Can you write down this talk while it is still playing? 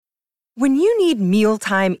When you need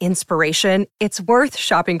mealtime inspiration, it's worth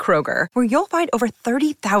shopping Kroger, where you'll find over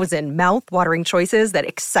 30,000 mouth-watering choices that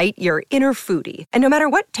excite your inner foodie. And no matter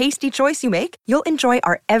what tasty choice you make, you'll enjoy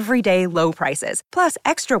our everyday low prices, plus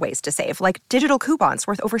extra ways to save, like digital coupons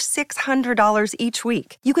worth over $600 each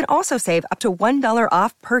week. You can also save up to $1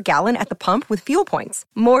 off per gallon at the pump with fuel points.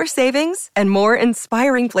 More savings and more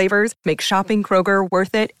inspiring flavors make shopping Kroger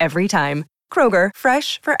worth it every time. Kroger,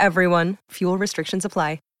 fresh for everyone. Fuel restrictions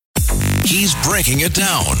apply. He's breaking it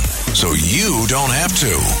down so you don't have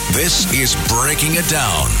to. This is Breaking It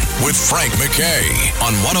Down with Frank McKay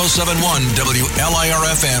on 107.1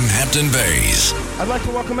 WLIR-FM Hampton Bays. I'd like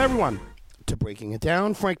to welcome everyone to Breaking It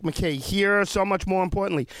Down. Frank McKay here. So much more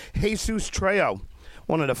importantly, Jesus Trejo,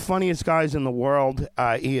 one of the funniest guys in the world.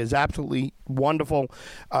 He is absolutely wonderful,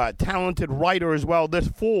 talented writer as well. This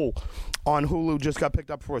Fool on Hulu just got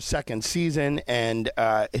picked up for a second season, and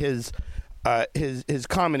his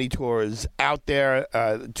comedy tour is out there.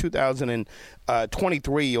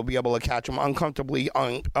 2023, you'll be able to catch him uncomfortably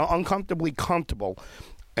comfortable,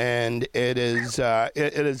 and it is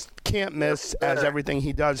can't miss as everything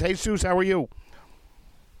he does. Hey, Jesus, how are you?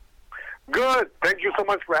 Good. Thank you so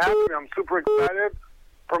much for having me. I'm super excited.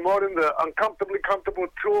 Promoting the Uncomfortably Comfortable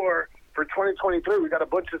tour for 2023. We got a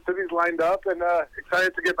bunch of cities lined up, and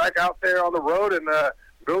excited to get back out there on the road and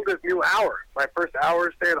build this new hour. My first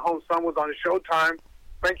hour, Stay at Home Son, was on Showtime.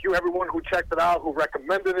 Thank you, everyone who checked it out, who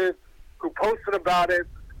recommended it, who posted about it.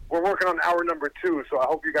 We're working on hour number 2, so I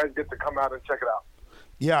hope you guys get to come out and check it out.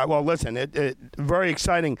 Yeah, well, listen, it very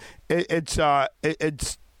exciting. It's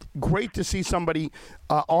great to see somebody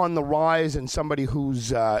on the rise and somebody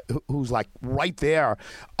who's like right there.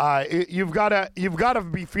 You've got to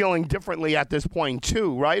be feeling differently at this point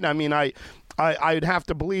too, right? I mean, I'd have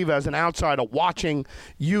to believe as an outsider watching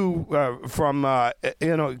you from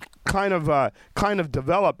kind of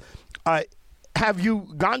develop. Have you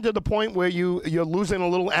gotten to the point where you're losing a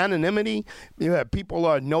little anonymity? People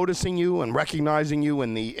are noticing you and recognizing you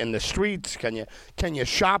in the streets. Can you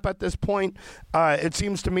shop at this point? It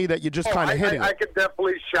seems to me that you're just kind of hitting. I could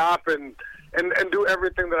definitely shop and do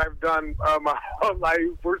everything that I've done my whole life.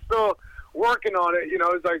 We're still working on it.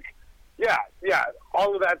 It's like, yeah,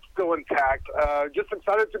 all of that's still intact. Just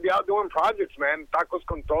excited to be out doing projects, man. Tacos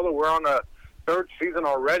con Todo. We're on a 3rd season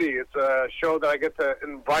already. It's a show that I get to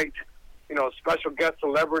invite special guest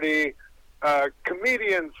celebrity,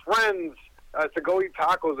 comedians, friends, to go eat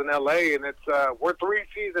tacos in L.A. And it's we're 3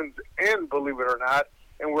 seasons in, believe it or not,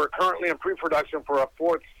 and we're currently in pre-production for a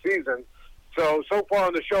 4th season. So far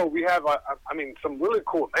on the show, we have, some really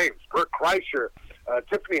cool names. Bert Kreischer,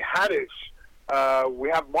 Tiffany Haddish, we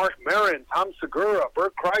have Mark Maron, Tom Segura,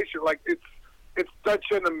 Bert Kreischer. Like, it's such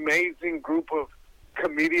an amazing group of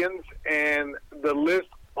comedians, and the list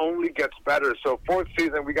only gets better. So 4th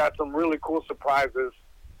season, we got some really cool surprises.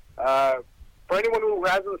 For anyone who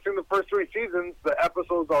hasn't seen the first 3 seasons, the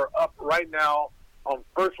episodes are up right now on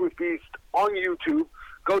First We Feast on YouTube.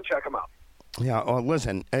 Go check them out. Yeah. Well,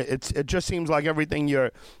 listen, it just seems like everything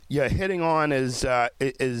you're hitting on is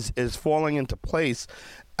falling into place.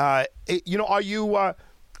 Are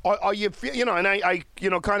you feel and I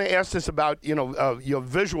kind of asked this about your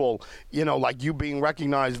visual, like you being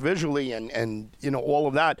recognized visually and all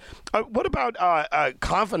of that. What about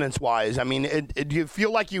confidence wise? I mean, do you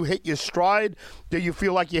feel like you hit your stride? Do you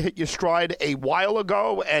feel like you hit your stride a while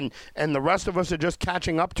ago and the rest of us are just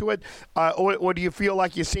catching up to it, or do you feel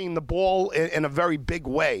like you're seeing the ball in a very big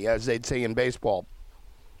way, as they'd say in baseball?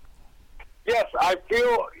 Yes, I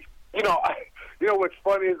feel. What's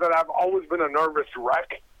funny is that I've always been a nervous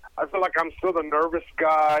wreck. I feel like I'm still the nervous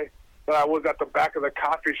guy that I was at the back of the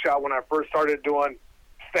coffee shop when I first started doing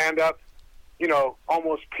stand-up,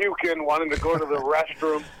 almost puking, wanting to go to the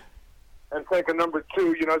restroom and take a number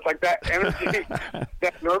 2. It's like that energy,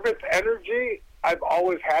 that nervous energy I've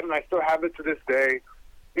always had, and I still have it to this day.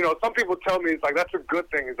 Some people tell me it's like, that's a good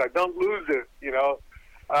thing. It's like, don't lose it,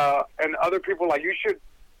 and other people like, you should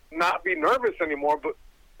not be nervous anymore. But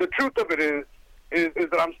the truth of it is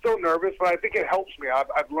that I'm still nervous, but I think it helps me.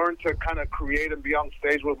 I've learned to kind of create and be on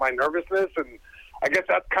stage with my nervousness, and I guess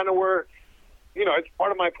that's kind of where, it's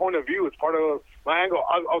part of my point of view. It's part of my angle.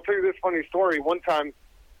 I'll tell you this funny story. One time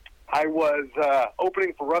I was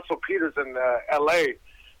opening for Russell Peters in L.A.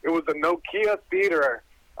 It was the Nokia Theater.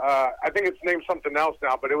 I think it's named something else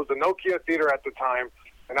now, but it was the Nokia Theater at the time,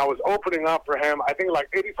 and I was opening up for him. I think like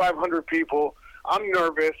 8,500 people. I'm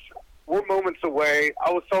nervous. We're moments away.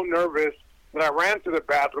 I was so nervous that I ran to the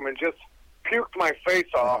bathroom and just puked my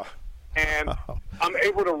face off. And I'm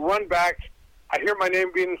able to run back. I hear my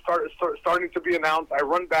name being starting to be announced. I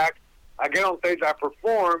run back. I get on stage. I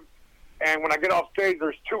perform. And when I get off stage,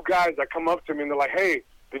 there's two guys that come up to me and they're like, "Hey,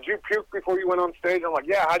 did you puke before you went on stage?" I'm like,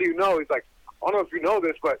 "Yeah, how do you know?" He's like, "I don't know if you know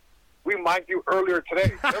this, but we mic'd you earlier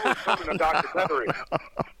today." There was some in the documentary.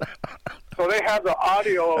 So they have the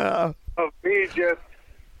audio of me just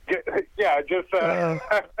keeping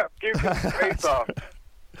his face off.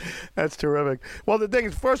 That's terrific. Well, the thing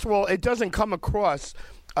is, first of all, it doesn't come across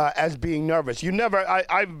as being nervous. You never.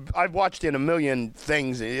 I've watched in a million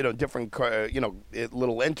things, different,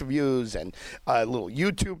 little interviews and little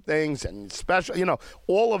YouTube things and special,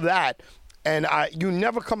 all of that. And you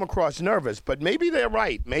never come across nervous. But maybe they're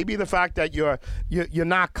right. Maybe the fact that you're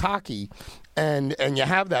not cocky, and you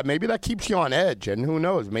have that, maybe that keeps you on edge. And who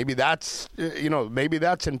knows? Maybe that's maybe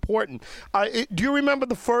that's important. Do you remember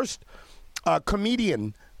the first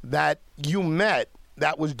comedian that you met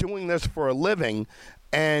that was doing this for a living?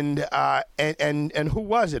 And who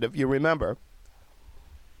was it, if you remember?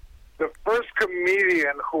 The first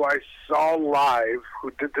comedian who I saw live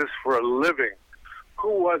who did this for a living,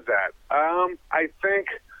 who was that? I think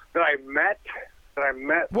that I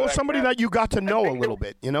met. Well, somebody that you got to know a little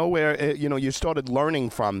bit, where you started learning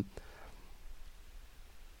from.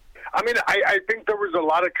 I mean, I think there was a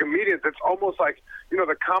lot of comedians. It's almost like,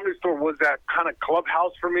 the Comedy Store was that kind of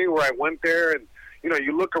clubhouse for me where I went there and,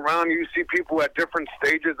 you look around, you see people at different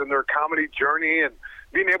stages in their comedy journey, and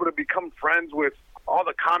being able to become friends with all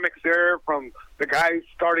the comics there, from the guys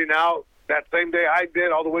starting out that same day I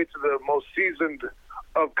did all the way to the most seasoned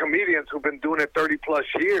of comedians who've been doing it 30-plus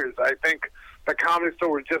years. I think the Comedy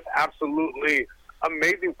Store was just absolutely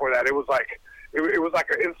amazing for that. It was like it was like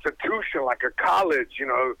an institution, like a college,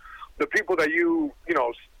 the people that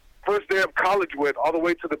first day of college with, all the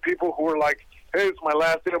way to the people who were like, "Hey, it's my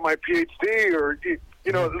last day of my PhD," or,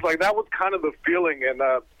 it's like that was kind of the feeling. And,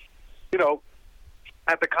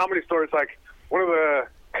 at the Comedy Store, it's like one of the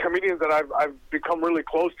comedians that I've become really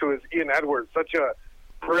close to is Ian Edwards, such a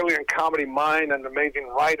brilliant comedy mind, an amazing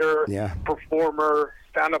writer, performer,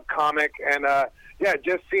 stand-up comic. And,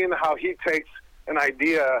 just seeing how he takes an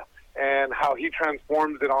idea and how he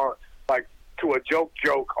transforms it on, like, to a joke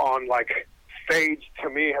on, like, stage, to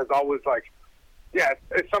me has always, like,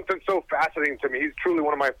 it's something so fascinating to me. He's truly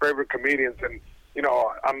one of my favorite comedians, and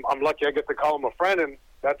I'm lucky I get to call him a friend, and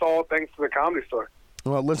that's all thanks to the Comedy Store.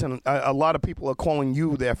 Well, listen, a lot of people are calling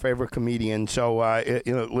you their favorite comedian. So,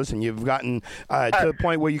 listen, you've gotten to the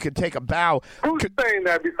point where you could take a bow. Who's saying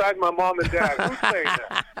that besides my mom and dad? Who's saying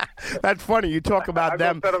that? That's funny. You talk about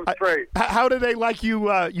them. I set them straight. How do they like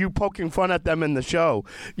you? You poking fun at them in the show?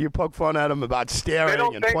 You poke fun at them about staring. They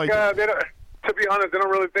don't and think. pointing. To be honest, they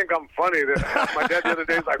don't really think I'm funny. My dad the other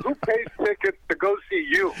day was like, "Who pays tickets to go see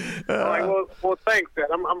you?" I'm like, well, thanks,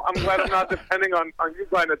 Dad. I'm glad I'm not depending on you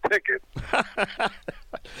buying a ticket.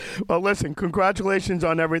 Well, listen, congratulations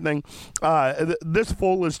on everything. This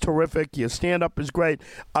Fool is terrific. Your stand-up is great.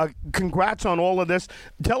 Congrats on all of this.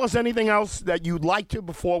 Tell us anything else that you'd like to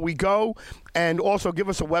before we go, and also give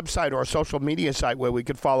us a website or a social media site where we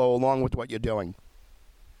could follow along with what you're doing.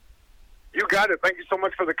 You got it. Thank you so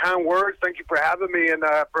much for the kind words. Thank you for having me. And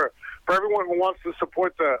for everyone who wants to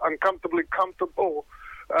support the Uncomfortably Comfortable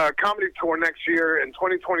comedy tour next year in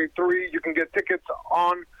 2023, you can get tickets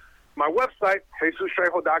on my website,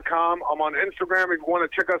 JesusTrejo.com. I'm on Instagram if you want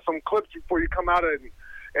to check out some clips before you come out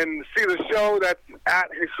and see the show. That's at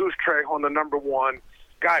Jesus Trejo on the number 1.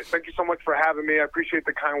 Guys, thank you so much for having me. I appreciate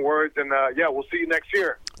the kind words. And, we'll see you next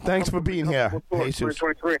year. Thanks for being here, Jesus.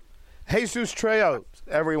 2023. Jesus Trejo,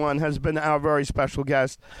 everyone, has been our very special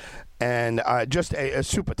guest, and just a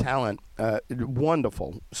super talent,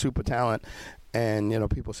 wonderful super talent. And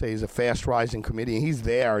people say he's a fast-rising comedian. He's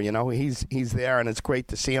there, he's there, and it's great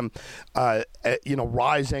to see him,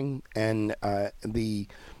 rising. And the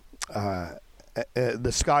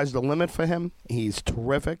sky's the limit for him. He's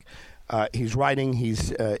terrific. He's writing,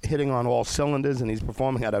 he's hitting on all cylinders, and he's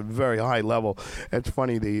performing at a very high level. It's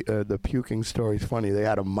funny, the puking story is funny. They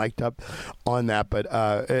had him mic'd up on that, but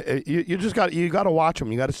you got to watch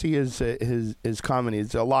him. You got to see his comedy.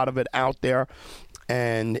 There's a lot of it out there,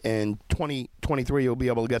 and in 2023 you'll be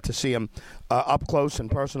able to get to see him up close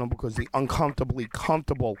and personal, because the Uncomfortably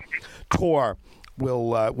Comfortable tour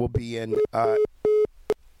will be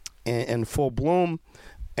in full bloom.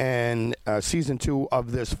 And season 2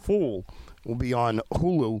 of This Fool will be on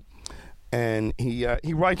Hulu, and he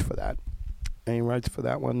writes for that. And he writes for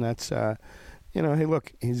that one. That's hey,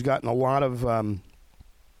 look, he's gotten a lot of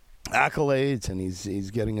accolades, and he's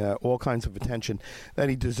getting all kinds of attention that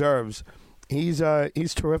he deserves. He's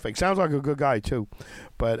terrific. Sounds like a good guy too,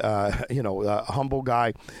 but a humble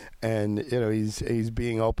guy, and he's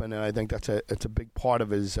being open, and I think it's a big part of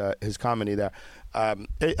his comedy there.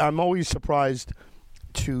 I'm always surprised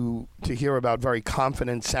to hear about very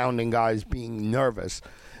confident sounding guys being nervous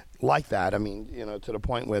like that. I mean, to the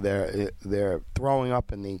point where they're throwing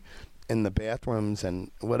up in the bathrooms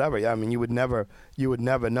and whatever. Yeah, I mean, you would never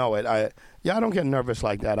know it. I don't get nervous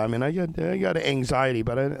like that. I mean, I got anxiety,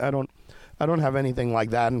 but I don't have anything like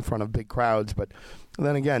that in front of big crowds. But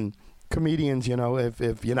then again, comedians,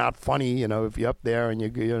 if you're not funny, if you're up there and you're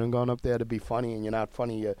going up there to be funny and you're not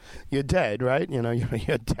funny, you're dead, right?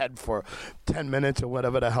 You're dead for 10 minutes or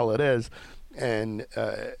whatever the hell it is. And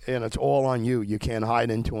it's all on you. You can't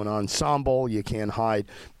hide into an ensemble. You can't hide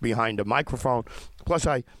behind a microphone. Plus,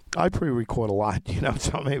 I pre-record a lot,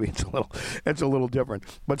 so maybe it's a little different.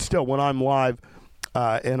 But still, when I'm live,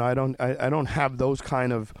 and I don't have those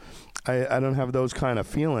kind of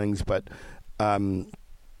feelings. But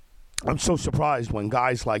I'm so surprised when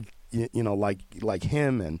guys like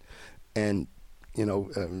him and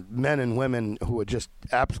men and women who are just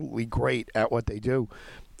absolutely great at what they do.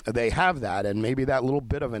 They have that, and maybe that little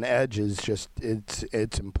bit of an edge is just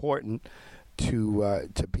it's important to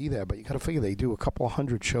be there. But you got to figure they do a couple of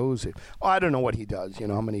hundred shows. I don't know what he does.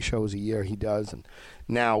 How many shows a year he does, and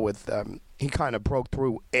now with he kind of broke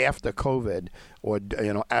through after COVID, or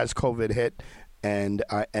as COVID hit, and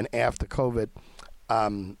after COVID.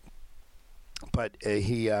 But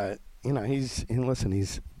he's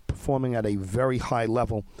performing at a very high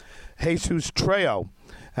level. Jesus Trejo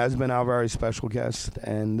has been our very special guest,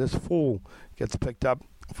 and this fool gets picked up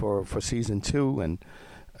for season 2, and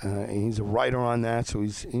he's a writer on that, so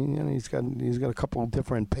he's got a couple of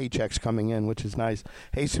different paychecks coming in, which is nice.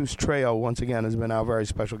 Jesus Trejo once again has been our very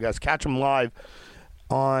special guest. Catch him live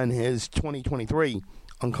on his 2023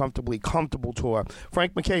 Uncomfortably Comfortable tour.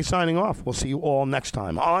 Frank McKay signing off. We'll see you all next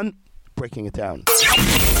time on Breaking It Down.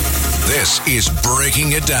 This is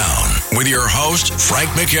Breaking It Down with your host, Frank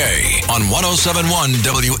McKay, on 107.1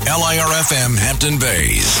 WLIR-FM Hampton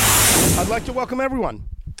Bays. I'd like to welcome everyone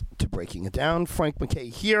to Breaking It Down. Frank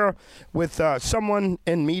McKay here with someone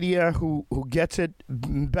in media who gets it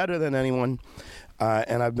better than anyone.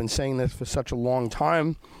 And I've been saying this for such a long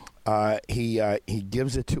time. He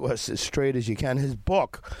gives it to us as straight as you can. His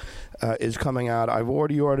book is coming out. I've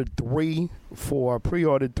already ordered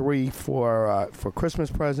pre-ordered three for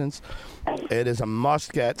Christmas presents. It is a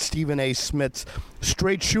must-get. Stephen A. Smith's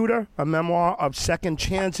Straight Shooter, a memoir of second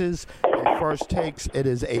chances and first takes. It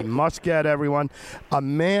is a must-get, everyone. A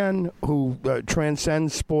man who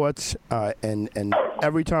transcends sports, and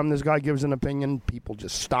every time this guy gives an opinion, people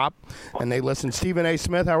just stop and they listen. Stephen A.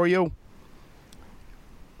 Smith, how are you?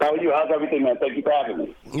 How are you? How's everything, man? Thank you for having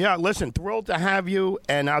me. Yeah, listen, thrilled to have you,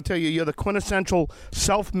 and I'll tell you, you're the quintessential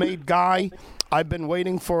self-made guy. I've been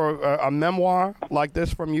waiting for a memoir like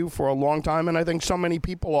this from you for a long time, and I think so many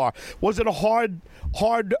people are. Was it a hard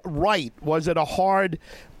write? Was it a hard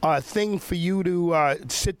thing for you to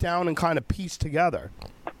sit down and kind of piece together?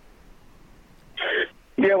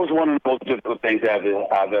 Yeah, it was one of the most difficult things I've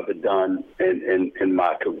ever done in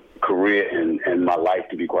my career and my life,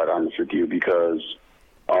 to be quite honest with you, because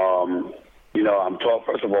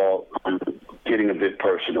first of all, I'm getting a bit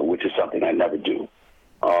personal, which is something I never do.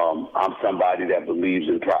 I'm somebody that believes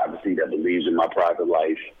in privacy, that believes in my private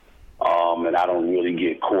life, and I don't really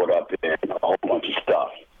get caught up in a whole bunch of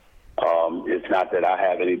stuff. It's not that I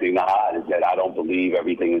have anything to hide, it's that I don't believe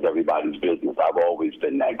everything is everybody's business. I've always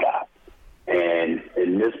been that guy. And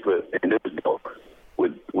in this book,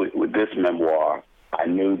 with this memoir, I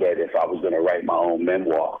knew that if I was going to write my own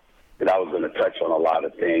memoir, that I was going to touch on a lot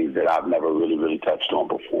of things that I've never really touched on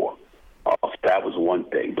before. So that was one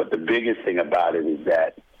thing. But the biggest thing about it is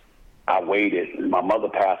that I waited. My mother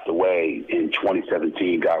passed away in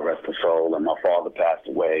 2017, God rest her soul, and my father passed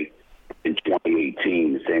away in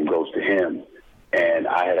 2018. The same goes to him. And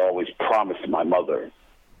I had always promised my mother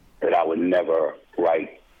that I would never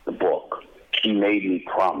write the book. She made me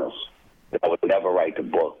promise that I would never write the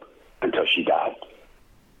book until she died,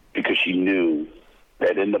 because she knew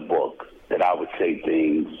that in the book that I would say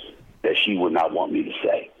things that she would not want me to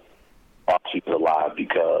say while she was alive,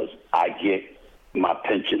 because I get my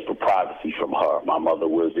penchant for privacy from her. My mother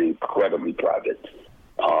was incredibly private.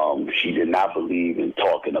 She did not believe in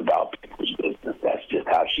talking about people's business. That's just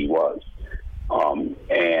how she was.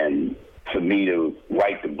 And for me to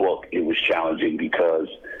write the book, it was challenging because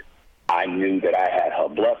I knew that I had her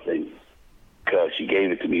blessing, because she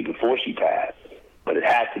gave it to me before she passed, but it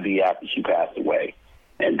had to be after she passed away.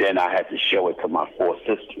 And then I had to show it to my four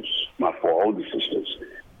older sisters.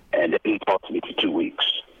 And they didn't talk to me for 2 weeks.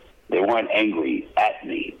 They weren't angry at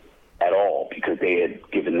me at all, because they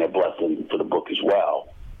had given their blessing for the book as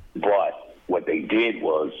well. But what they did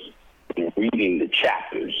was, in reading the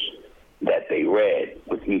chapters, that they read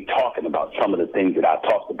with me talking about some of the things that I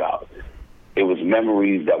talked about. It was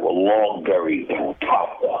memories that were long buried and were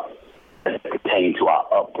popped up as it pertained to our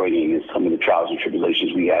upbringing and some of the trials and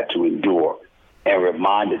tribulations we had to endure, and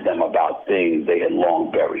reminded them about things they had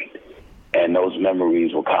long buried. And those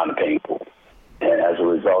memories were kind of painful. And as a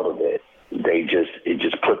result of it, it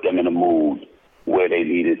just put them in a mood where they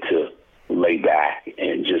needed to lay back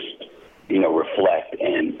and just, reflect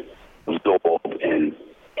and absorb and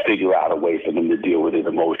figure out a way for them to deal with it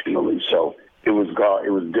emotionally. So it was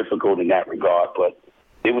difficult in that regard, but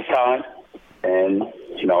it was time, and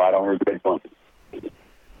I don't regret doing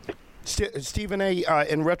it. Stephen A.,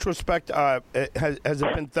 in retrospect, has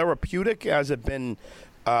it been therapeutic? Has it been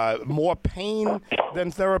more pain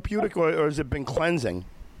than therapeutic, or has it been cleansing?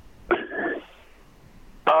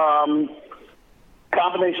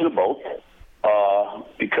 Combination of both,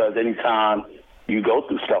 because anytime you go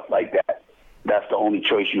through stuff like that, that's the only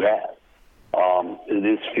choice you have. It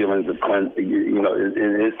is feelings of cleansing,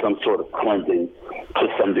 it is some sort of cleansing to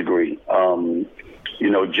some degree.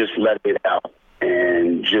 Just letting it out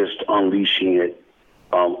and just unleashing it,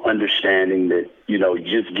 understanding that,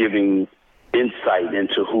 just giving insight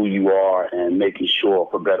into who you are and making sure,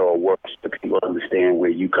 for better or worse, that people understand where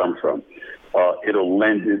you come from. It'll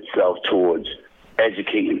lend itself towards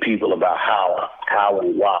educating people about how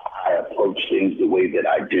and why I approach things the way that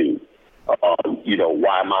I do.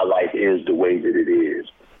 Why my life is the way that it is,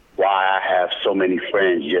 why I have so many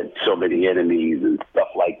friends yet so many enemies and stuff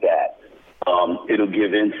like that. It'll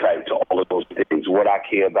give insight to all of those things, what I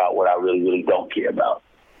care about, what I really, really don't care about.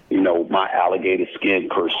 My alligator skin,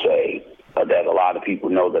 per se, that a lot of people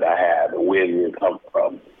know that I have and where it comes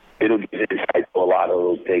from. It'll give insight to a lot of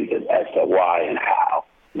those things as to why and how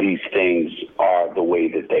these things are the way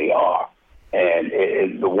that they are.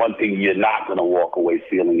 And the one thing you're not going to walk away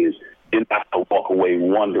feeling is you're not going to walk away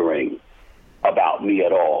wondering about me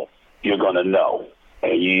at all. You're going to know,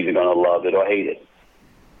 and you're either going to love it or hate it.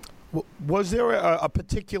 Was there a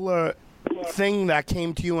particular thing that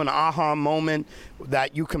came to you, an aha moment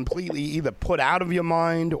that you completely either put out of your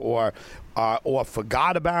mind or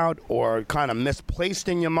forgot about or kind of misplaced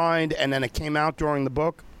in your mind, and then it came out during the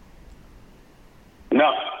book?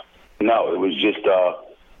 No,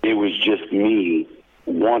 it was just me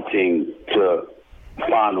wanting to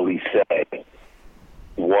finally say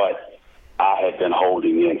what I had been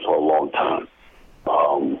holding in for a long time.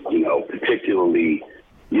 Particularly,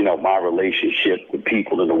 my relationship with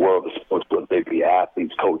people in the world of sports, whether they be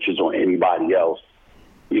athletes, coaches, or anybody else.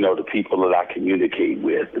 The people that I communicate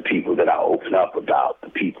with, the people that I open up about, the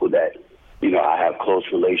people that, I have close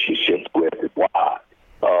relationships with, and why.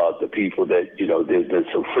 The people that, there's been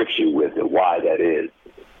some friction with, and why that is.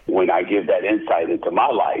 When I give that insight into my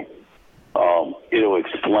life, it'll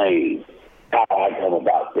explain how I come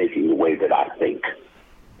about thinking the way that I think.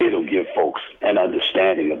 It'll give folks an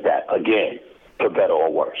understanding of that, again, for better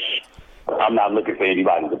or worse. I'm not looking for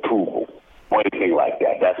anybody's approval or anything like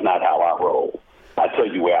that. That's not how I roll. I tell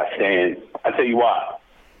you where I stand. I tell you why.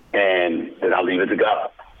 And then I leave it to God.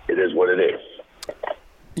 It is what it is.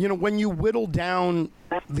 When you whittle down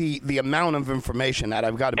the amount of information that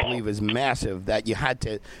I've got to believe is massive that you had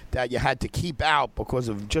to keep out because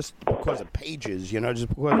of pages, just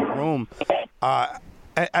because of room.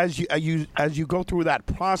 As you go through that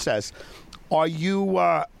process, are you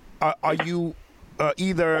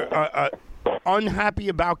either unhappy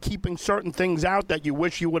about keeping certain things out that you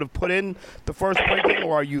wish you would have put in the first printing,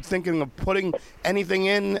 or are you thinking of putting anything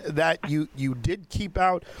in that you did keep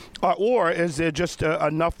out, or is there just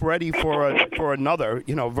enough ready for another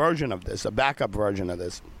version of this, a backup version of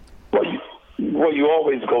this? Well, you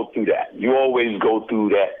always go through that. You always go through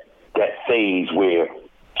that phase where,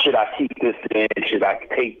 should I keep this in? Should I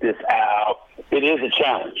take this out? It is a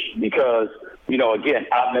challenge because, again,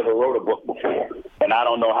 I've never wrote a book before, and I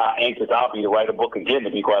don't know how anxious I'll be to write a book again, to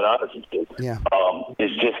be quite honest with you. Yeah.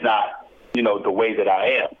 It's just not, the way that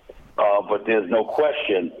I am. But there's no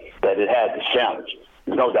question that it has its challenge.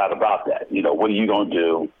 There's no doubt about that. What are you going to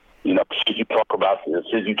do? Should you talk about this?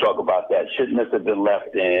 Should you talk about that? Shouldn't this have been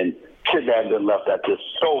left in? Should that have been left out? There's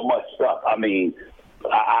so much stuff. I mean,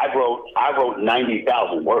 I wrote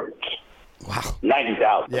 90,000 words. Wow.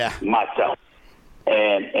 90,000 myself.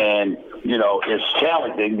 And it's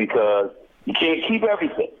challenging because you can't keep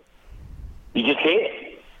everything. You just can't.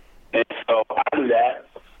 And so I do that,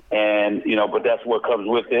 and but that's what comes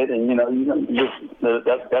with it. And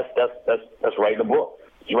that's writing a book.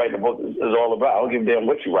 Writing a book is all about. I don't give a damn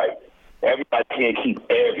what you write. Everybody can't keep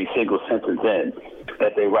every single sentence in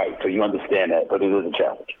that they write, so you understand that. But it is a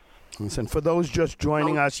challenge. Listen, for those just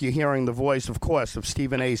joining us, you're hearing the voice, of course, of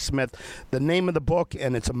Stephen A. Smith. The name of the book,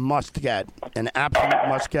 and it's a must-get, an absolute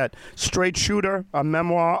must-get. Straight Shooter, a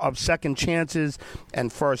memoir of second chances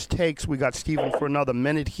and first takes. We got Stephen for another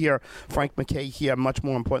minute here. Frank McKay here. Much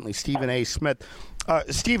more importantly, Stephen A. Smith.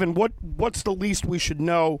 Stephen, what's the least we should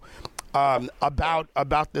know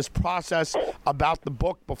about this process, about the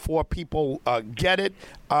book before people get it?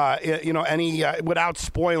 Any without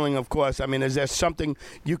spoiling, of course. I mean, is there something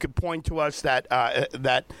you could point to us that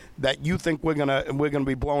you think we're gonna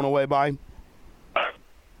be blown away by?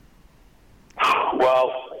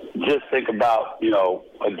 Well, just think about,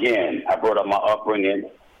 again, I brought up my upbringing.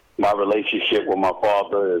 My relationship with my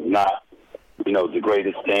father is not, the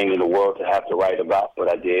greatest thing in the world to have to write about, but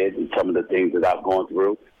I did, and some of the things that I've gone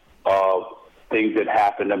through. Things that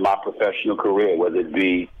happened in my professional career, whether it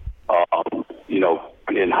be,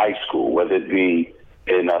 in high school, whether it be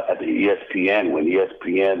at the ESPN, when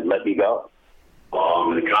ESPN let me go.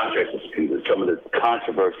 Some of the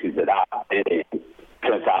controversies that I've been in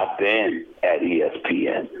since I've been at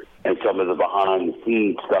ESPN, and some of the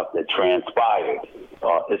behind-the-scenes stuff that transpired,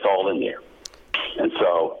 it's all in there. And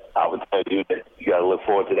so I would tell you that you got to look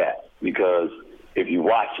forward to that, because if you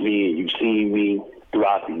watch me and you've seen me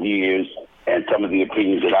throughout the years, and some of the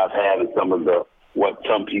opinions that I've had, and some of what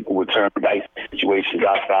some people would term dice situations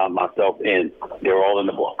I found myself in, they're all in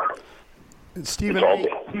the book. Stephen,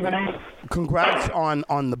 congrats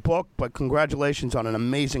on the book, but congratulations on an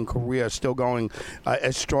amazing career, still going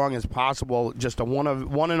as strong as possible. Just a one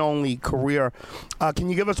and only career. Can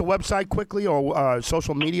you give us a website quickly, or a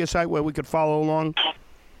social media site where we could follow along?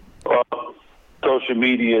 Social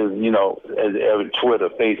media, Twitter,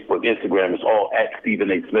 Facebook, Instagram, it's all at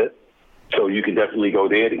Stephen A. Smith. So you can definitely go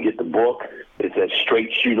there to get the book. It's at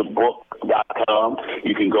straightshooterbook.com.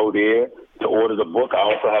 You can go there to order the book. I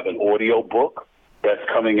also have an audio book that's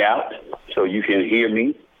coming out, so you can hear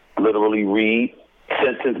me literally read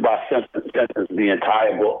sentence by sentence the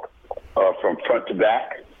entire book from front to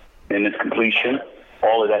back in its completion.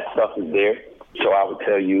 All of that stuff is there. So I would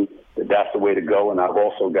tell you that that's the way to go. And I've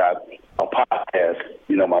also got a podcast,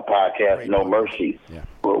 my podcast, Great No Mercy,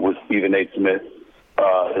 with Stephen A. Smith.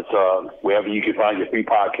 It's wherever you can find your free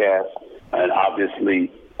podcast. And obviously,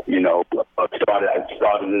 I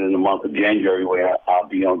started it in the month of January where I'll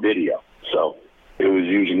be on video. So it was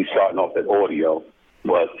usually starting off at audio,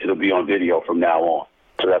 but it'll be on video from now on.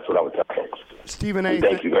 So that's what I would tell folks. Stephen A.,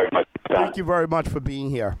 thank you very much. Thank you very much for being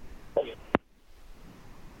here.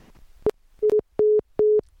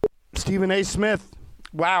 Stephen A. Smith.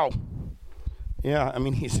 Wow. Yeah, I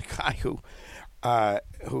mean, he's a guy who I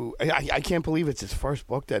can't believe it's his first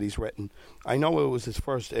book that he's written. I know it was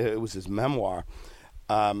his memoir.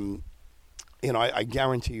 I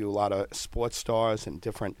guarantee you a lot of sports stars and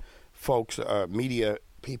different folks, media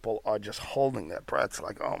people are just holding their breaths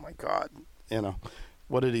like, oh my God,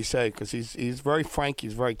 what did he say? Because he's very frank,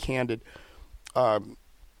 he's very candid. I'm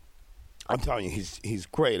telling you, he's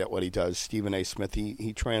great at what he does. Stephen A. Smith,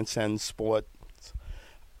 he transcends sport.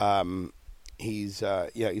 He's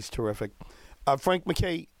terrific. Frank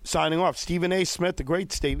McKay signing off. Stephen A. Smith, the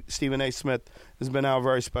great Stephen A. Smith, has been our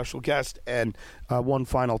very special guest. And one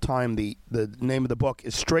final time, the name of the book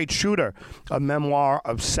is Straight Shooter, a memoir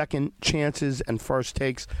of second chances and first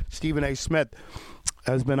takes. Stephen A. Smith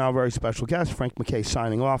has been our very special guest. Frank McKay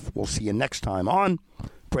signing off. We'll see you next time on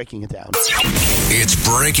Breaking It Down. It's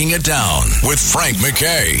Breaking It Down with Frank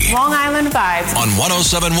McKay. Long Island Vibes. On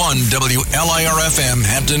 107.1 WLIR-FM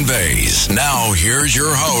Hampton Bays. Now, here's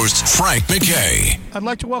your host, Frank McKay. I'd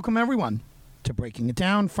like to welcome everyone to Breaking It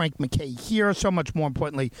Down. Frank McKay here. So much more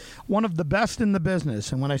importantly, one of the best in the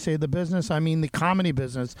business. And when I say the business, I mean the comedy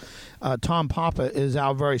business. Tom Papa is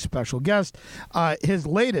our very special guest. His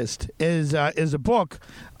latest is a book,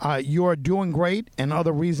 You're Doing Great and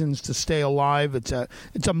Other Reasons to Stay Alive. It's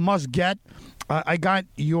a must get. I got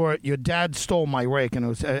your dad stole my rake, and it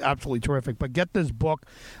was absolutely terrific. But get this book,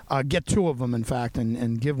 get two of them, in fact,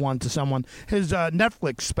 and give one to someone. His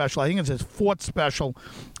Netflix special, I think it's his fourth special,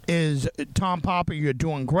 is Tom Papa, You're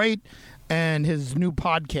Doing Great, and his new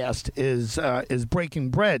podcast is Breaking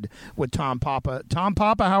Bread with Tom Papa. Tom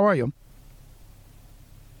Papa, how are you?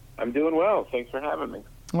 I'm doing well. Thanks for having me.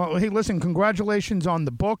 Well, hey, listen, congratulations on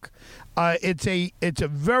the book. It's a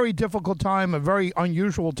very difficult time, a very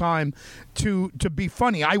unusual time to be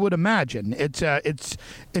funny. I would imagine it's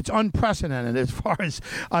unprecedented as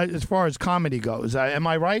far as comedy goes. Am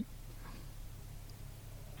I right?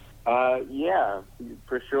 Yeah,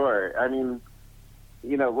 for sure. I mean,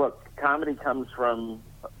 look, comedy comes from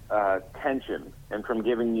tension and from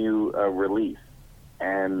giving you a release,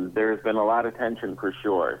 and there's been a lot of tension for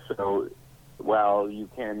sure. So while you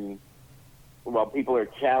can while people are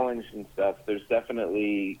challenged and stuff, there's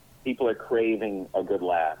definitely people are craving a good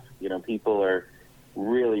laugh. You know, people are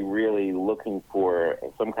really, really looking for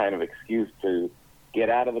some kind of excuse to get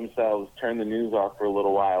out of themselves, turn the news off for a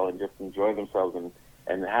little while, and just enjoy themselves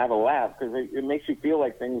and have a laugh, because it makes you feel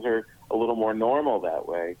like things are a little more normal that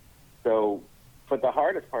way. So, but the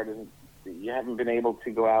hardest part is you haven't been able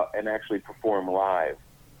to go out and actually perform live.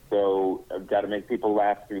 So I've got to make people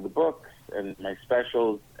laugh through the books and my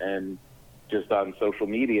specials and just on social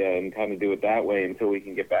media, and kind of do it that way until we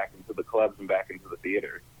can get back into the clubs and back into the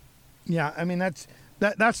theaters. Yeah, I mean, that's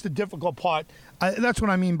the difficult part. That's what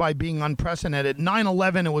I mean by being unprecedented.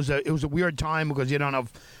 9/11, it was a weird time because you don't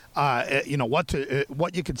have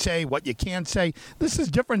what you could say, what you can't say. This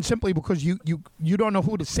is different simply because you don't know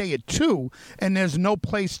who to say it to, and there's no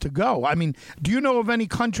place to go. I mean, do you know of any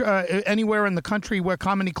country, anywhere in the country where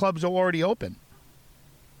comedy clubs are already open?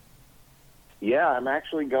 Yeah, I'm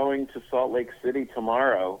actually going to Salt Lake City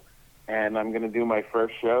tomorrow, and I'm going to do my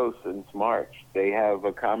first show since March. They have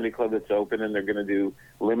a comedy club that's open, and they're going to do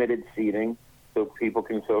limited seating so people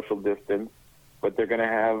can social distance. But they're going to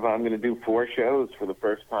have, I'm going to do 4 shows for the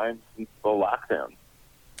first time since the lockdown.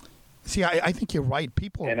 See, I think you're right.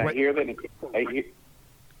 People, and I hear that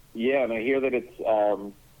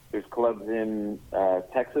it's there's clubs in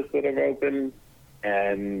Texas that have opened,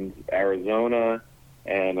 and Arizona,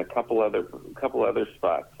 and a couple other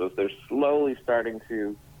spots. So they're slowly starting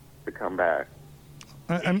to come back.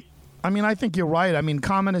 I mean, I think you're right. I mean,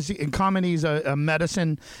 comedy's a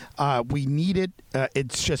medicine. We need it.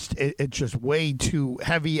 It's just way too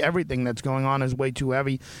heavy. Everything that's going on is way too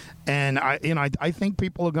heavy, and I think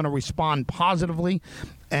people are going to respond positively,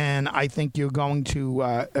 and I think you're going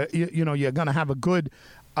to you're going to have a good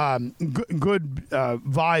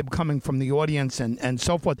vibe coming from the audience and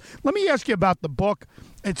so forth. Let me ask you about the book.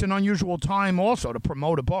 It's an unusual time also to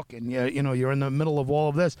promote a book, and you're in the middle of all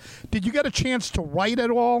of this. Did you get a chance to write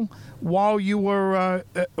at all while you were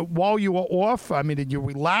off? I mean, did you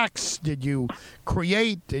relax? Did you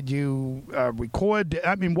create? Did you record?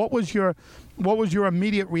 I mean, what was your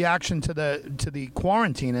immediate reaction to the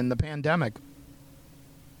quarantine and the pandemic?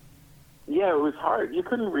 Yeah, it was hard. You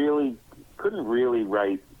couldn't really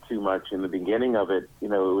write too much in the beginning of it. It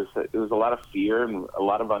was a lot of fear and a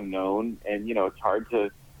lot of unknown, and it's hard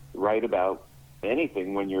to write about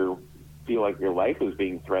anything when you feel like your life is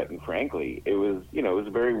being threatened. Frankly, it was a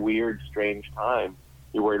very weird, strange time.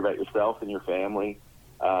 You're worried about yourself and your family.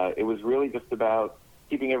 It was really just about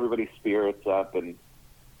keeping everybody's spirits up and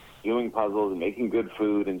doing puzzles and making good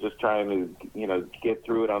food and just trying to get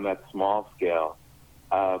through it on that small scale.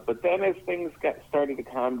 But then as things started to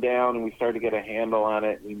calm down and we started to get a handle on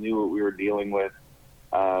it, we knew what we were dealing with,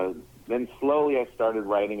 then slowly I started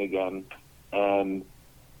writing again. And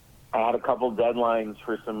I had a couple deadlines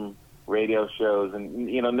for some radio shows. And,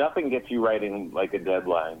 nothing gets you writing like a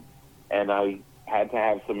deadline. And I had to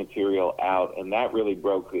have some material out, and that really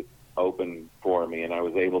broke it open for me. And I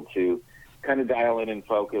was able to kind of dial in and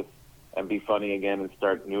focus and be funny again and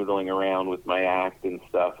start noodling around with my act and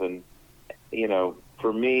stuff. And,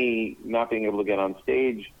 for me, not being able to get on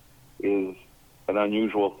stage is an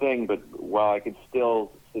unusual thing, but while I could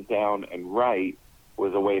still sit down and write,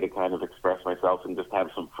 was a way to kind of express myself and just have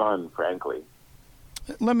some fun, frankly.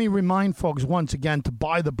 Let me remind folks once again to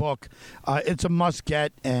buy the book. It's a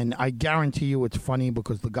must-get, and I guarantee you it's funny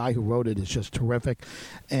because the guy who wrote it is just terrific,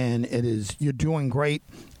 and you're doing great,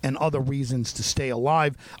 and other reasons to stay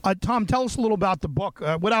alive. Tom, tell us a little about the book,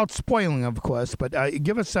 without spoiling, of course, but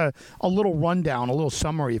give us a little rundown, a little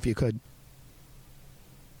summary, if you could.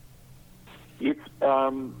 It's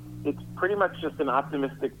pretty much just an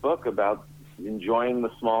optimistic book about enjoying the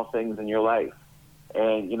small things in your life.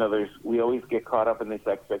 And, we always get caught up in this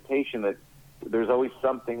expectation that there's always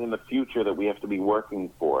something in the future that we have to be working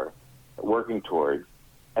towards,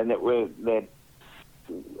 and that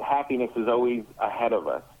happiness is always ahead of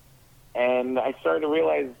us. And I started to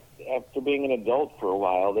realize after being an adult for a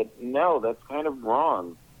while that, no, that's kind of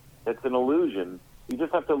wrong. That's an illusion. You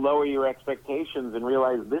just have to lower your expectations and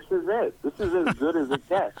realize this is it. This is as good as it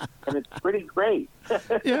gets. And it's pretty great.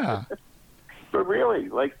 Yeah. But really,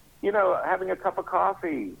 having a cup of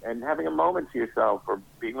coffee and having a moment to yourself, or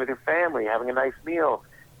being with your family, having a nice meal,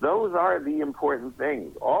 those are the important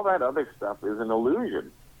things. All that other stuff is an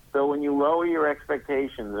illusion. So when you lower your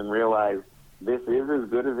expectations and realize this is as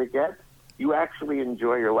good as it gets, you actually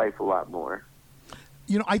enjoy your life a lot more.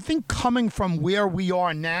 I think coming from where we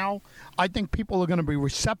are now, I think people are going to be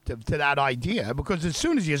receptive to that idea, because as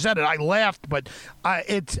soon as you said it, I laughed, but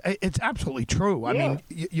it's absolutely true. I mean,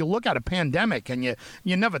 you look at a pandemic, and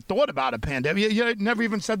you never thought about a pandemic. You never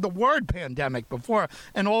even said the word pandemic before,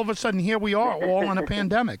 and all of a sudden here we are, all in a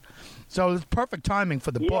pandemic. So it's perfect timing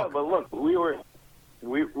for the book. Yeah, but look, we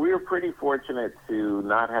were pretty fortunate to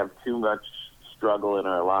not have too much struggle in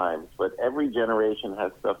our lives, but every generation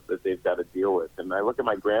has stuff that they've got to deal with. And I look at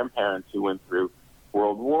my grandparents who went through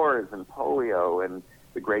world wars and polio and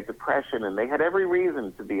the Great Depression, and they had every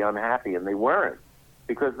reason to be unhappy, and they weren't,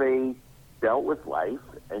 because they dealt with life,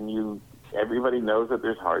 and everybody knows that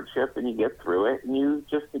there's hardship, and you get through it, and you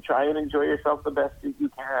just try and enjoy yourself the best that you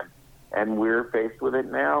can. And we're faced with it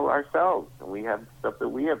now ourselves, and we have stuff that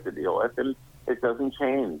we have to deal with, and it doesn't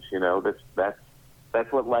change. That's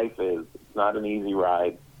what life is. It's not an easy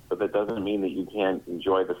ride, but that doesn't mean that you can't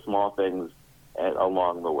enjoy the small things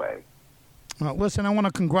along the way. Well, listen, I want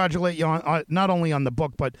to congratulate you on not only on the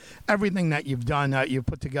book, but everything that you've done. You've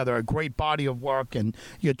put together a great body of work, and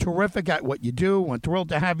you're terrific at what you do. We're thrilled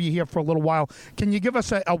to have you here for a little while. Can you give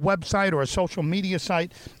us a website or a social media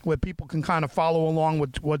site where people can kind of follow along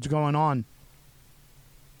with what's going on?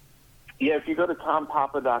 Yeah, if you go to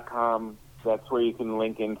tompapa.com, that's where you can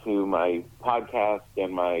link into my podcast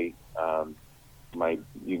and my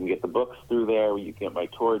you can get the books through there. You can get my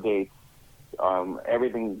tour dates.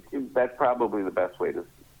 Everything. That's probably the best place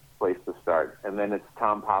to start. And then it's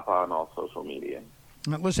Tom Papa on all social media.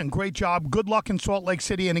 Listen, great job. Good luck in Salt Lake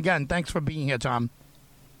City. And again, thanks for being here, Tom.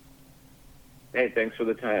 Hey, thanks for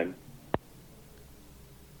the time.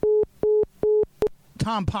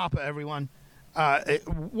 Tom Papa, everyone. A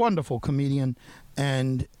wonderful comedian,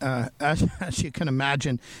 and as you can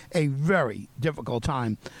imagine, a very difficult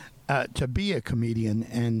time to be a comedian.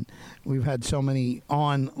 And we've had so many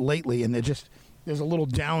on lately, and there's a little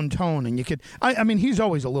down tone, and I mean, he's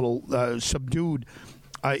always a little subdued,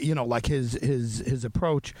 like his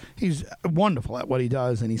approach. He's wonderful at what he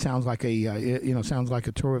does, and he sounds like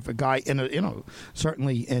a terrific guy. And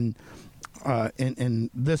certainly in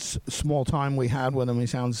this small time we had with him, he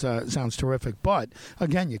sounds terrific. But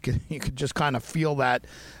again, you could just kind of feel that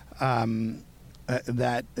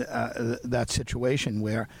that situation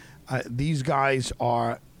where these guys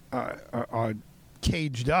are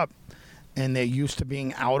caged up, and they're used to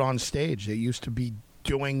being out on stage. They used to be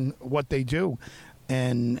doing what they do.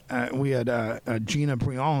 And we had Gina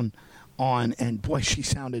Brion on, and boy, she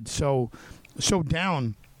sounded so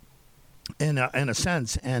down. In a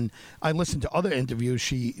sense, and I listened to other interviews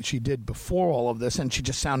she did before all of this, and she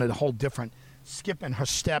just sounded a whole different, skip in her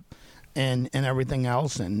step and everything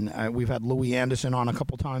else. And we've had Louis Anderson on a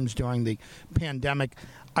couple times during the pandemic.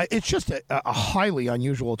 It's just a highly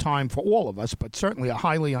unusual time for all of us, but certainly a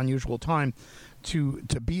highly unusual time to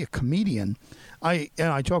be a comedian. I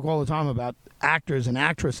talk all the time about actors and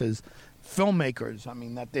actresses, filmmakers. I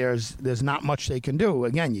mean, that there's not much they can do.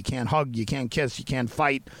 Again, you can't hug, you can't kiss, you can't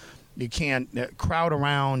fight. You can't crowd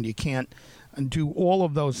around. You can't do all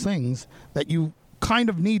of those things that you kind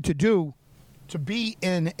of need to do to be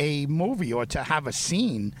in a movie or to have a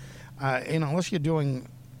scene. Unless you're doing,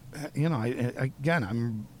 again,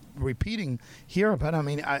 I'm repeating here, but I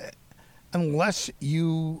mean, unless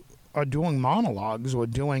you are doing monologues or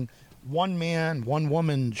doing one-man,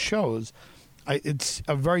 one-woman shows, it's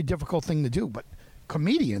a very difficult thing to do. But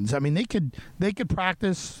comedians, I mean, they could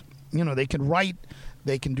practice. They could write.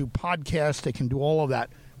 They can do podcasts, they can do all of that,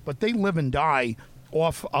 but they live and die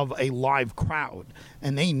off of a live crowd,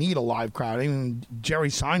 and they need a live crowd. I mean, Jerry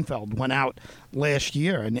Seinfeld went out last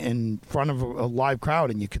year in front of a live crowd,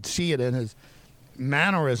 and you could see it in his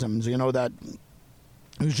mannerisms, that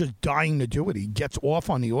he was just dying to do it. He gets off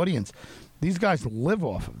on the audience. These guys live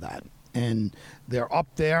off of that, and they're up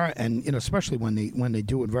there, and especially when they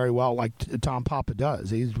do it very well, like Tom Papa does.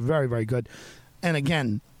 He's very, very good. And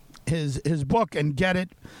again, his book, and get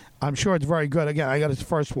it. I'm sure it's very good. Again, I got his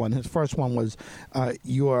first one. His first one was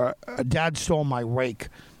Your Dad Stole My Rake.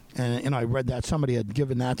 And I read that. Somebody had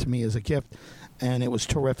given that to me as a gift, and it was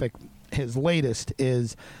terrific. His latest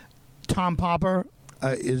is Tom Papa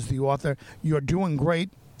is the author. You're Doing Great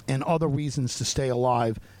and Other Reasons to Stay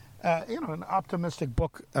Alive. An optimistic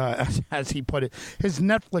book, as he put it. His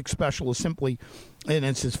Netflix special is simply, and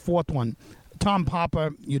it's his fourth one, Tom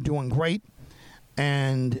Papa, You're Doing Great.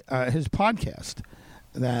 And his podcast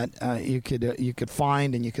that you could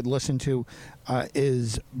find and you could listen to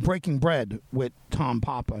is Breaking Bread with Tom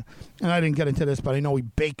Papa. And I didn't get into this, but I know he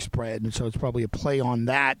bakes bread, and so it's probably a play on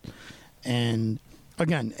that. And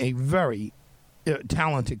again, a very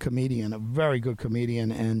talented comedian, a very good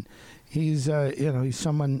comedian, and He's he's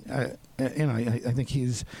someone. I think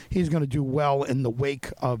he's going to do well in the wake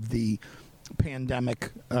of the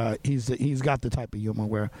pandemic. He's got the type of humor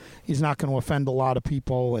where he's not going to offend a lot of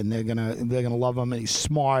people, and they're gonna love him. And he's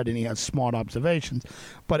smart, and he has smart observations.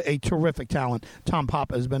 But a terrific talent. Tom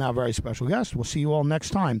Papa has been our very special guest. We'll see you all next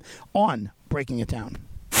time on Breaking It Down.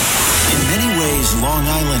 In many ways, Long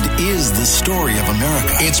Island is the story of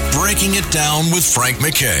America. It's Breaking It Down with Frank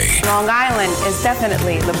McKay. Long Island is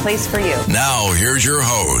definitely the place for you. Now, here's your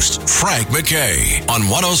host, Frank McKay, on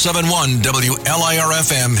 107.1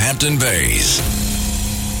 WLIR-FM Hampton Bays.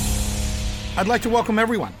 I'd like to welcome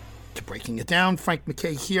everyone to Breaking It Down. Frank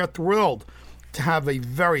McKay here, thrilled to have a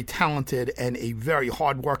very talented and a very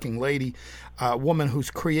hardworking lady, a woman who's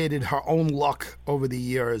created her own luck over the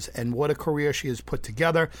years, and what a career she has put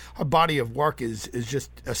together. Her body of work is just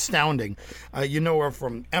astounding. You know her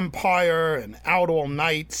from Empire and Out All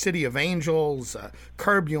Night, City of Angels,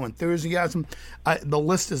 Curb Your Enthusiasm. The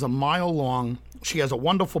list is a mile long. She has a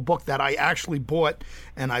wonderful book that I actually bought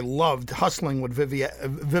and I loved, Hustling with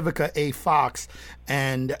Vivica A. Fox,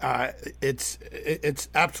 and it's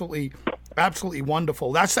absolutely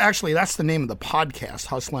wonderful. That's the name of the podcast,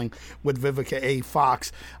 Hustling with Vivica A.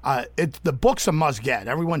 Fox. The book's a must get.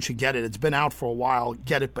 Everyone should get it. It's been out for a while.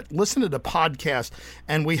 Get it, but listen to the podcast.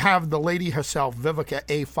 And we have the lady herself, Vivica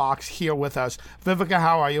A. Fox, here with us. Vivica,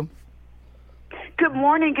 how are you? Good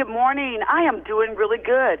morning. Good morning. I am doing really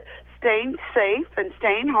good. Staying safe and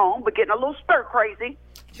staying home, but getting a little stir crazy.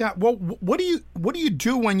 Yeah, well, what do you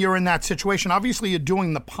do when you're in that situation? Obviously, you're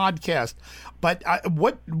doing the podcast, but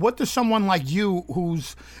what does someone like you, who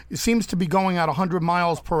seems to be going at 100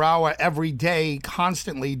 miles per hour every day,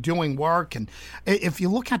 constantly doing work, and if you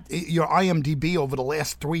look at your IMDb over the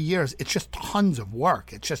last 3 years, it's just tons of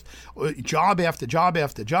work. It's just job after job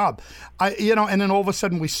after job. And then all of a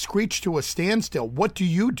sudden we screech to a standstill. What do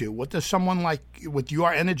you do? What does someone like with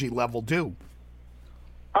your energy level do?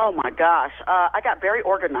 Oh, my gosh. I got very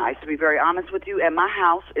organized, to be very honest with you, and my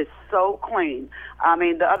house is so clean. I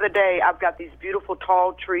mean, the other day, I've got these beautiful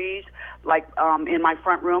tall trees, like, in my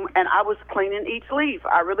front room, and I was cleaning each leaf.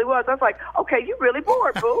 I really was. I was like, okay, you're really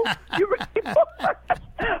bored, boo. You're really bored.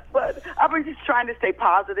 But I've been just trying to stay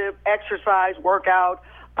positive, exercise, work out.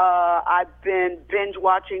 I've been binge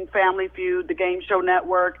watching Family Feud, the Game Show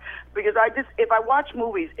Network, because if I watch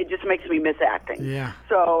movies, it just makes me miss acting. Yeah.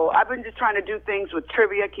 So I've been just trying to do things with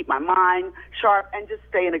trivia, keep my mind sharp, and just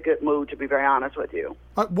stay in a good mood, to be very honest with you.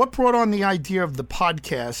 What brought on the idea of the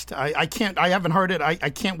podcast? I haven't heard it. I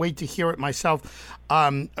can't wait to hear it myself.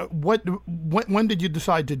 When did you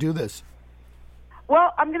decide to do this?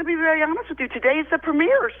 Well, I'm going to be very honest with you. Today is the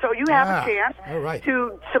premiere, so you have a chance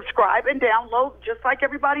to subscribe and download just like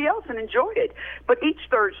everybody else and enjoy it. But each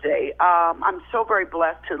Thursday, I'm so very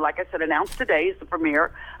blessed to, like I said, announce today is the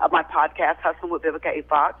premiere of my podcast, Hustling with Vivica A.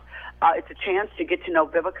 Fox. It's a chance to get to know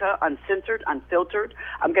Vivica uncensored, unfiltered.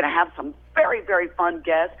 I'm going to have some very, very fun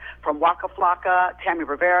guests from Waka Flocka, Tammy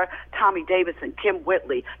Rivera, Tommy Davidson, Kim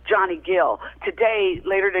Whitley, Johnny Gill.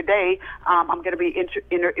 Later today, I'm going to be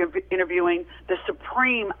interviewing the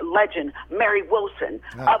Supreme legend, Mary Wilson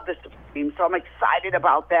of the Supreme. So I'm excited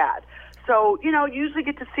about that. So, usually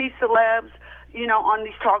get to see celebs, on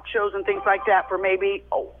these talk shows and things like that for maybe,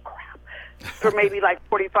 like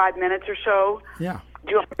 45 minutes or so. Yeah. Do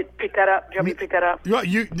you want me to pick that up?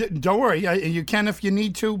 You don't worry. You can if you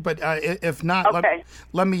need to, but if not, okay.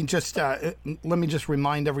 let me just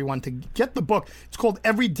remind everyone to get the book. It's called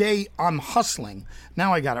Every Day I'm Hustling.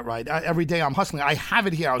 Now I got it right. Every Day I'm Hustling. I have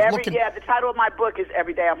it here. I was looking. Yeah, the title of my book is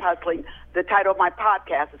Every Day I'm Hustling. The title of my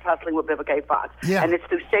podcast is Hustling with Vivica A. Fox. Yeah. And it's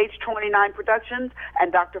through Stage 29 Productions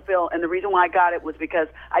and Dr. Phil. And the reason why I got it was because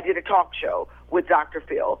I did a talk show with Dr.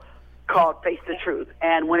 Phil called Face the Truth.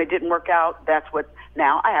 And when it didn't work out,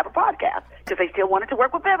 now I have a podcast because they still wanted to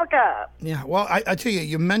work with Vivica. Yeah, well, I tell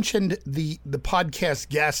you mentioned the podcast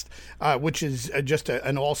guest, which is just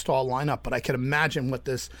an all-star lineup, but I can imagine what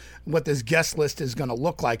this guest list is going to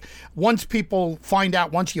look like. Once people find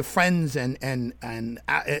out, once your friends and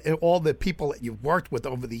all the people that you've worked with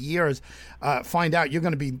over the years find out, you're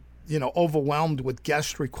going to be overwhelmed with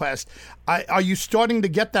guest requests. Are you starting to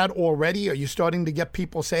get that already? Are you starting to get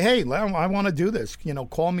people say, hey, I want to do this,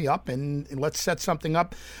 call me up and let's set something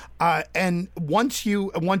up. And once you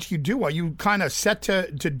do, are you kind of set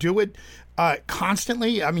to do it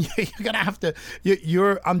constantly? I mean, you're going to have to,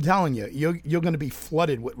 I'm telling you, you're going to be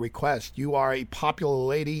flooded with requests. You are a popular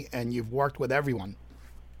lady and you've worked with everyone.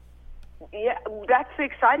 Yeah, that's the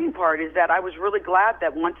exciting part, is that I was really glad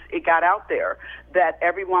that once it got out there that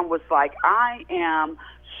everyone was like, I am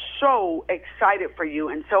so excited for you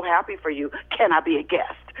and so happy for you. Can I be a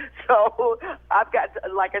guest? So I've got,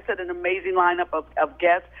 like I said, an amazing lineup of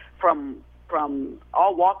guests from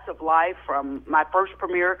all walks of life. From my first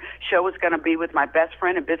premiere show is going to be with my best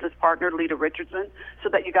friend and business partner, Lita Richardson, so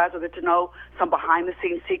that you guys will get to know some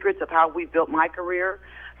behind-the-scenes secrets of how we built my career.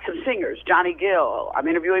 Some singers, Johnny Gill. I'm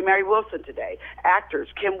interviewing Mary Wilson today. Actors,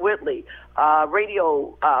 Kim Whitley.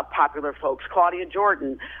 Radio popular folks, Claudia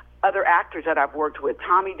Jordan. Other actors that I've worked with,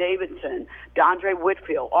 Tommy Davidson, Dondre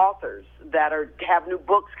Whitfield, authors that have new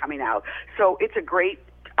books coming out. So it's a great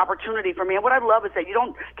opportunity for me. And what I love is that you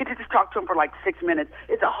don't get to just talk to them for like 6 minutes.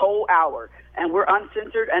 It's a whole hour, and we're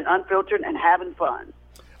uncensored and unfiltered and having fun.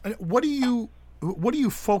 What are you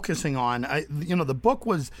focusing on? The book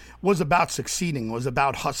was about succeeding, was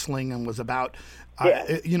about hustling, and was about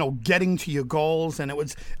getting to your goals. And it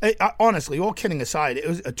was honestly, all kidding aside, it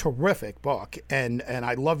was a terrific book. And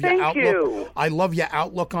I love your outlook. You. I love your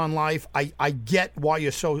outlook on life. I get why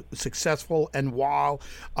you're so successful, and while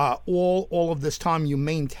all of this time you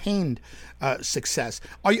maintained success.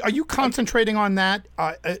 Are you concentrating on that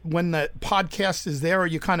when the podcast is there, or are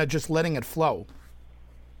you kind of just letting it flow?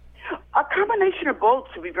 A combination of both,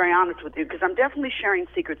 to be very honest with you, because I'm definitely sharing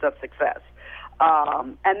secrets of success.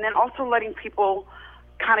 And then also letting people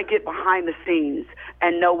kind of get behind the scenes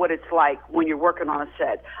and know what it's like when you're working on a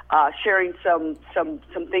set. Sharing some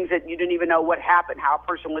things that you didn't even know what happened, how a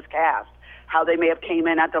person was cast, how they may have came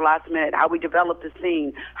in at the last minute, how we developed the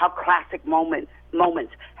scene, how classic moments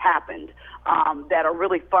happened that are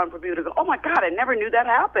really fun for people to go, oh my God, I never knew that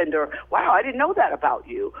happened, or wow, I didn't know that about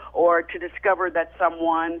you, or to discover that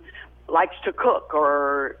someone likes to cook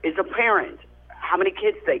or is a parent, how many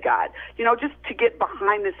kids they got. Just to get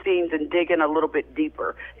behind the scenes and dig in a little bit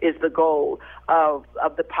deeper is the goal of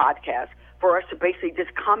the podcast, for us to basically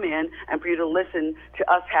just come in and for you to listen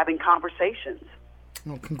to us having conversations.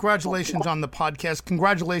 Well, congratulations on the podcast.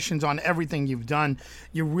 Congratulations on everything you've done.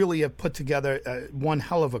 You really have put together one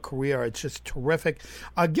hell of a career. It's just terrific.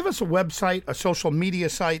 Give us a website, a social media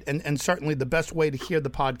site, and certainly the best way to hear the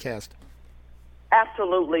podcast.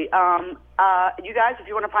 Absolutely. You guys, if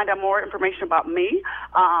you want to find out more information about me,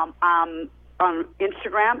 I'm on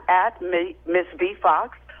Instagram at Miss V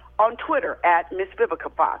Fox, on Twitter at Miss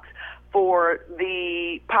Vivica Fox. For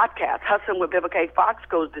the podcast, Hustling with Vivica A. Fox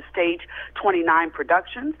goes to Stage 29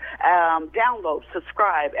 Productions. Download,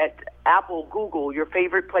 subscribe at Apple, Google, your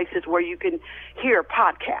favorite places where you can hear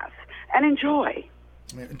podcasts, and enjoy.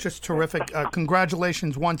 Just terrific.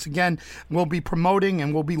 Congratulations once again. We'll be promoting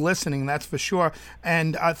and we'll be listening, that's for sure.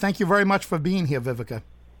 And thank you very much for being here, Vivica.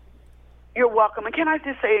 You're welcome. And can I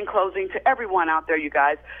just say in closing to everyone out there, you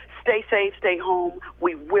guys, stay safe, stay home.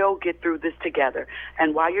 We will get through this together.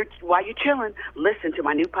 And while you're chilling, listen to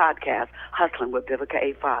my new podcast, Hustling with Vivica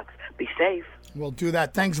A. Fox. Be safe. We'll do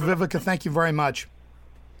that. Thanks, Vivica. Thank you very much.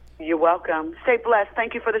 You're welcome. Stay blessed.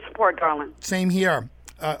 Thank you for the support, darling. Same here.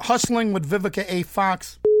 Hustling with Vivica A.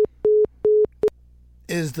 Fox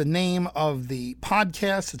is the name of the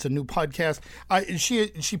podcast. It's a new podcast.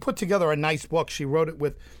 She put together a nice book. She wrote it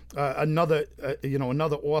with another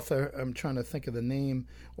author. I'm trying to think of the name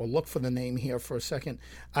or look for the name here for a second.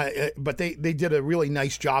 But they did a really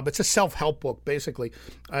nice job. It's a self-help book, basically.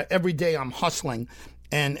 Every day I'm hustling.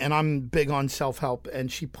 And I'm big on self-help,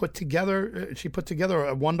 and she put together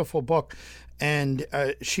a wonderful book, and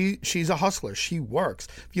she's a hustler. She works.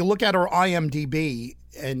 If you look at her IMDb,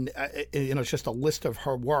 and it's just a list of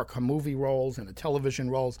her work, her movie roles and her television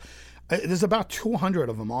roles. There's about 200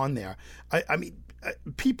 of them on there. I mean,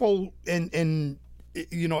 people in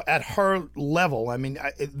at her level. I mean,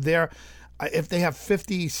 they're. If they have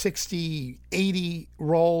 50, 60, 80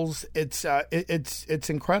 roles, it's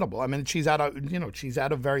incredible. I mean, she's at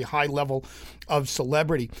a very high level of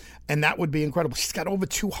celebrity, and that would be incredible. She's got over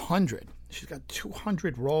 200. She's got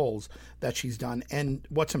 200 roles that she's done, and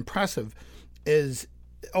what's impressive is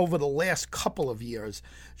over the last couple of years,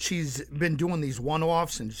 she's been doing these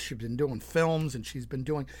one-offs, and she's been doing films, and she's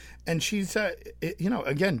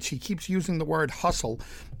again, she keeps using the word hustle,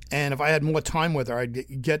 and if I had more time with her,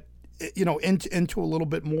 I'd get into a little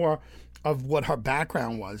bit more of what her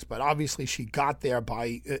background was, but obviously she got there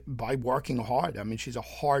by working hard. I mean, she's a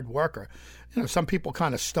hard worker. Some people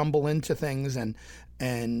kind of stumble into things and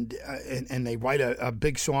they write a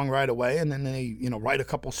big song right away, and then they write a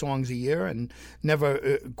couple songs a year and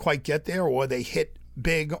never quite get there, or they hit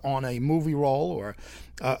big on a movie role or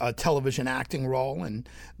a television acting role, and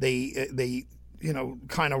they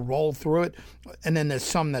kind of roll through it. And then there's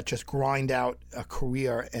some that just grind out a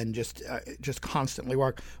career and just constantly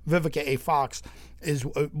work. Vivica A. Fox is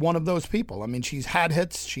one of those people. I mean, she's had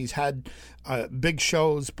hits, she's had big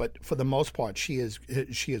shows, but for the most part, she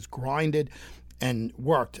has grinded and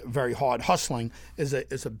worked very hard. Hustling is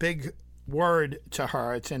a big word to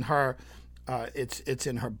her. It's in her. It's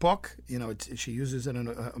in her book. She uses it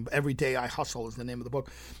in Every Day I Hustle is the name of the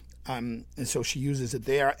book, and so she uses it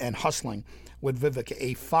there. And Hustling with Vivica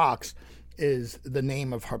A. Fox is the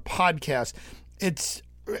name of her podcast. It's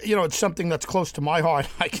something that's close to my heart.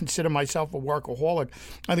 I consider myself a workaholic.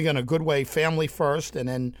 I think in a good way, family first,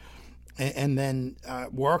 and then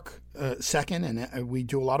work second. And we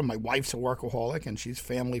do a lot of. My wife's a workaholic, and she's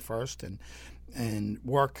family first, and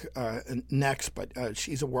work next. But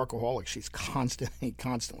she's a workaholic. She's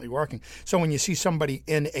constantly working. So when you see somebody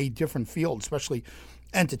in a different field, especially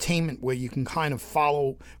entertainment, where you can kind of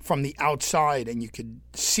follow from the outside and you could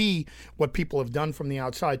see what people have done from the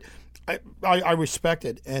outside, I respect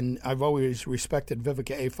it, and I've always respected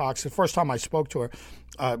Vivica A. Fox. The first time I spoke to her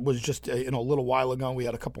was just a little while ago. We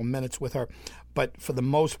had a couple minutes with her, but for the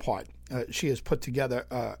most part, she has put together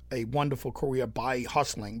a wonderful career by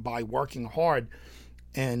hustling, by working hard,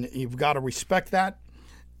 and you've got to respect that.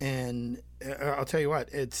 And I'll tell you what,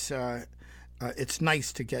 it's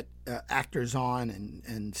nice to get actors on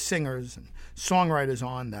and singers and songwriters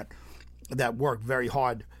on that work very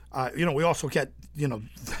hard. We also get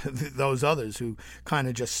those others who kind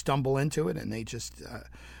of just stumble into it, and they just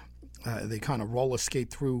they kind of roller skate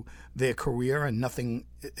through their career, and nothing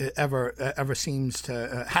ever seems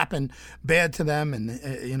to happen bad to them. And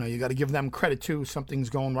you got to give them credit too. Something's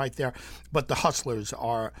going right there. But the hustlers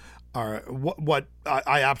are what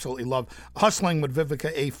I absolutely love. Hustling with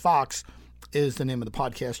Vivica A. Fox is the name of the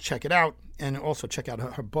podcast. Check it out, and also check out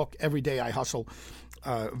her book, Every Day I Hustle.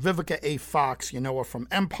 Vivica A. Fox, you know her from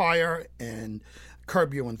Empire and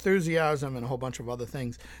Curb Your Enthusiasm and a whole bunch of other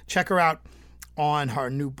things. Check her out on her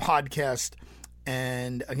new podcast.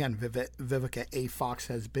 And again, Vivica A. Fox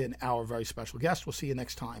has been our very special guest. We'll see you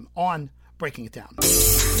next time on Breaking It Down.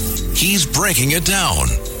 He's breaking it down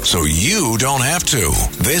so you don't have to.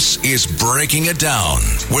 This is Breaking It Down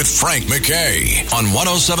with Frank McKay on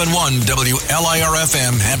 107.1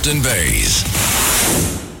 WLIR-FM Hampton Bays.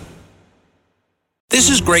 This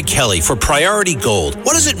is Greg Kelly for Priority Gold.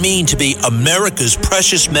 What does it mean to be America's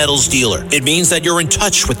precious metals dealer? It means that you're in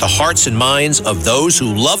touch with the hearts and minds of those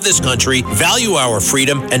who love this country, value our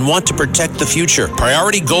freedom, and want to protect the future.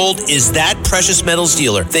 Priority Gold is that precious metals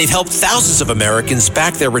dealer. They've helped thousands of Americans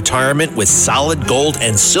back their retirement with solid gold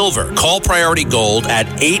and silver. Call Priority Gold at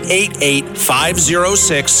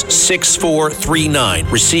 888-506-6439.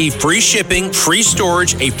 Receive free shipping, free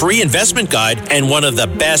storage, a free investment guide, and one of the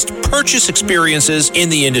best purchase experiences in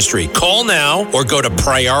the industry. Call now or go to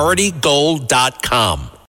PriorityGold.com.